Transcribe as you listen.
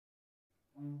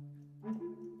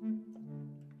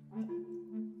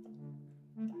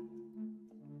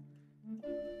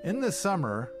In the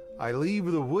summer, I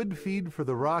leave the wood feed for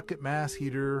the rocket mass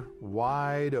heater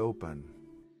wide open.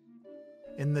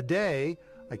 In the day,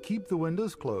 I keep the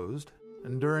windows closed,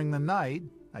 and during the night,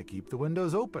 I keep the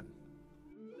windows open.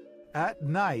 At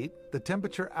night, the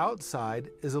temperature outside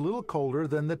is a little colder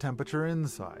than the temperature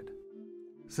inside.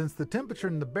 Since the temperature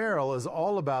in the barrel is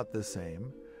all about the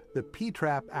same, the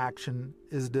P-trap action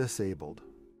is disabled.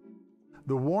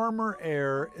 The warmer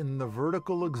air in the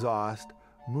vertical exhaust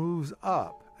moves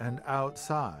up and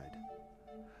outside.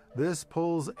 This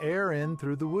pulls air in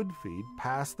through the wood feed,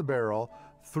 past the barrel,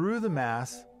 through the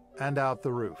mass, and out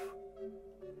the roof.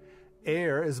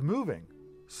 Air is moving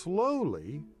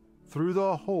slowly through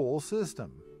the whole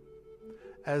system.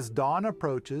 As dawn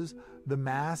approaches, the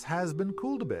mass has been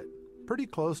cooled a bit, pretty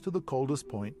close to the coldest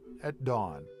point at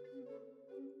dawn.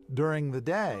 During the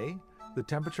day, the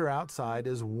temperature outside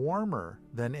is warmer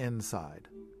than inside.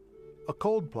 A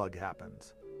cold plug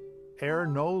happens. Air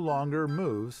no longer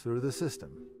moves through the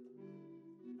system.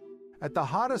 At the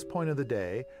hottest point of the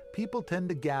day, people tend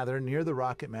to gather near the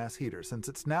rocket mass heater since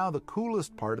it's now the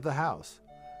coolest part of the house.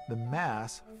 The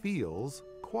mass feels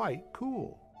quite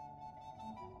cool.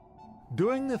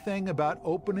 Doing the thing about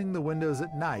opening the windows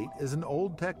at night is an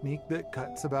old technique that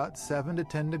cuts about 7 to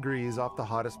 10 degrees off the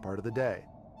hottest part of the day.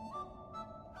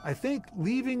 I think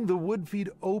leaving the wood feed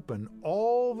open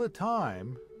all the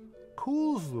time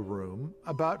cools the room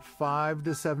about 5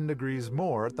 to 7 degrees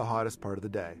more at the hottest part of the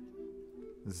day.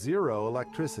 Zero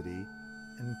electricity,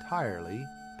 entirely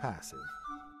passive.